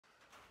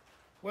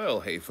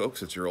Well, hey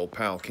folks, it's your old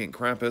pal King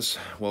Krampus.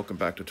 Welcome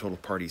back to Total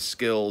Party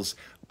Skills.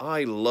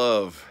 I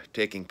love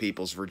taking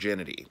people's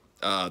virginity.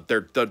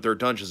 Their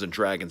Dungeons and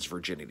Dragons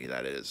virginity,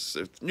 that is.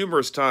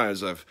 Numerous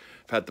times I've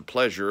had the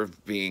pleasure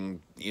of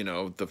being,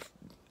 the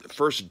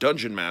first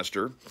dungeon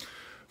master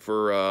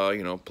for,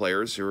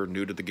 players who are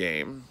new to the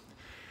game.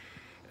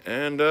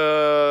 And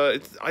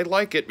I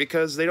like it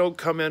because they don't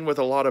come in with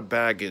a lot of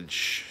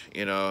baggage.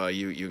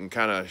 You can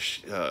kind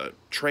of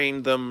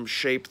train them,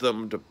 shape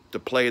them to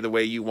play the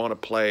way you want to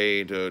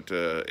play,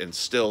 to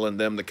instill in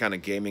them the kind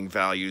of gaming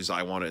values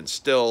I want to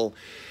instill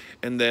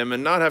in them,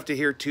 and not have to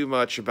hear too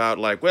much about,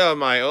 like, well,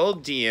 my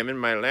old DM in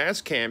my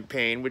last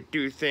campaign would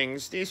do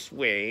things this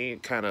way,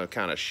 kind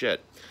of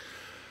shit.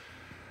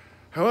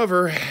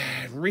 However,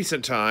 in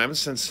recent times,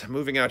 since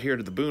moving out here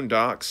to the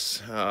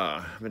boondocks,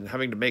 I've been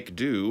having to make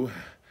do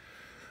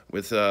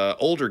with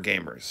older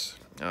gamers.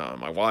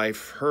 My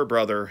wife, her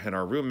brother, and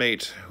our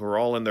roommate, who are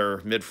all in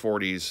their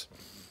mid-40s.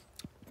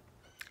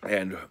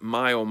 And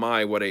my, oh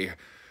my, what a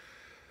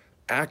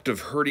act of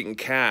herding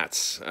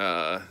cats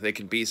they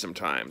can be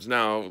sometimes.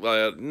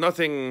 Now,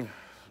 nothing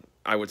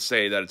I would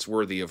say that it's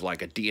worthy of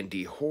like a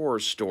D&D horror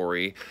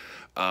story.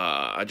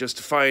 I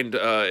just find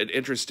it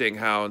interesting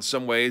how in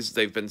some ways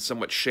they've been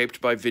somewhat shaped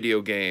by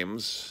video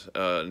games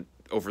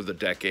over the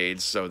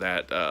decades, so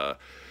that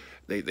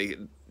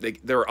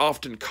they're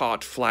often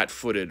caught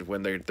flat-footed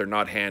when they're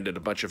not handed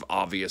a bunch of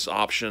obvious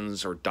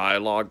options or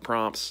dialogue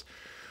prompts.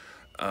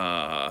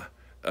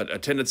 A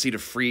tendency to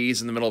freeze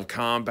in the middle of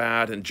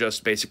combat and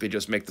just basically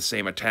just make the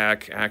same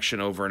attack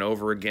action over and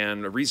over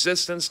again. A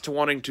resistance to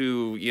wanting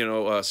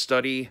to,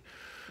 study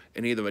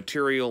any of the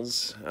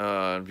materials,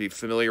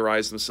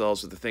 familiarize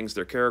themselves with the things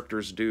their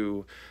characters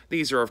do.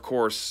 These are, of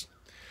course,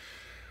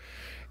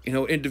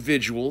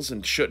 individuals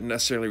and shouldn't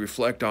necessarily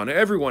reflect on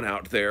everyone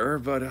out there,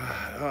 but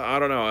I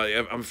don't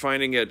know. I'm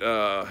finding it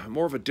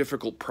more of a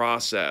difficult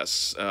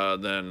process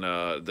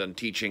than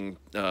teaching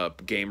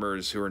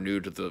gamers who are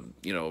new to the,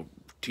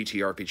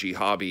 TTRPG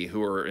hobby,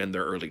 who are in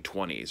their early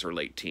 20s or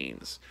late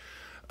teens.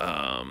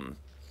 Like,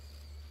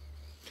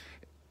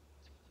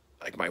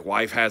 my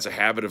wife has a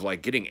habit of,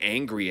 like, getting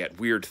angry at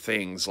weird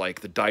things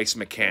like the dice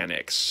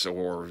mechanics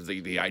or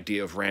the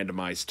idea of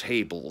randomized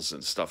tables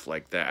and stuff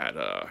like that.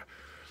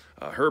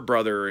 Her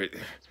brother,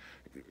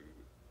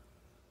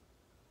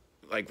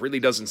 really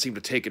doesn't seem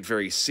to take it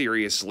very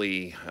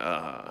seriously.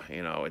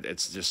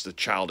 It's just a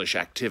childish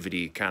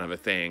activity kind of a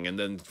thing, and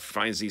then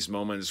finds these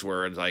moments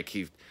where, like,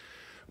 he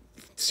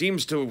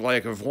seems to,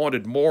 like, have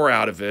wanted more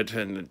out of it,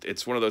 and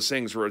it's one of those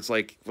things where it's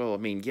like, well, I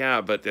mean,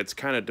 yeah, but it's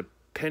kind of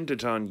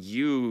dependent on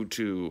you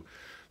to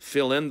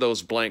fill in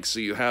those blanks so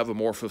you have a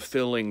more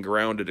fulfilling,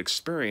 grounded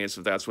experience,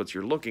 if that's what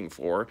you're looking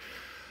for.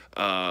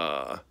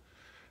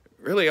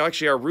 Really,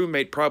 actually, our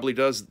roommate probably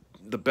does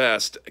the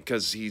best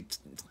because he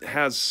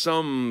has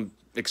some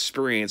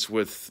experience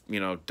with,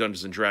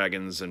 Dungeons and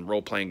Dragons and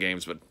role-playing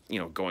games, but,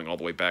 going all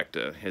the way back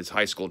to his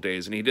high school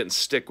days, and he didn't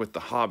stick with the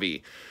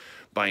hobby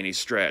by any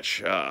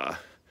stretch. And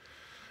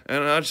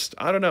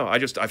I don't know.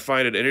 I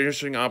find it an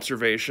interesting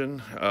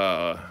observation.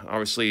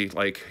 Obviously,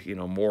 like,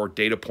 more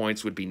data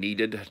points would be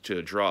needed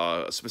to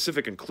draw a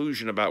specific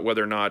conclusion about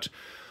whether or not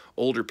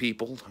older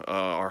people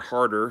are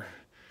harder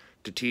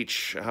to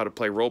teach how to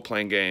play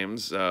role-playing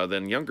games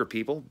than younger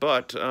people.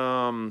 But,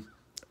 I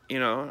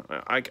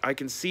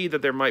can see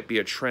that there might be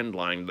a trend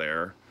line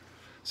there.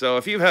 So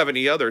if you have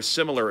any other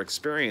similar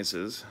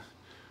experiences,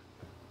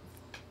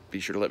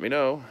 be sure to let me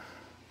know.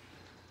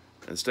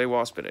 And stay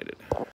waspinated.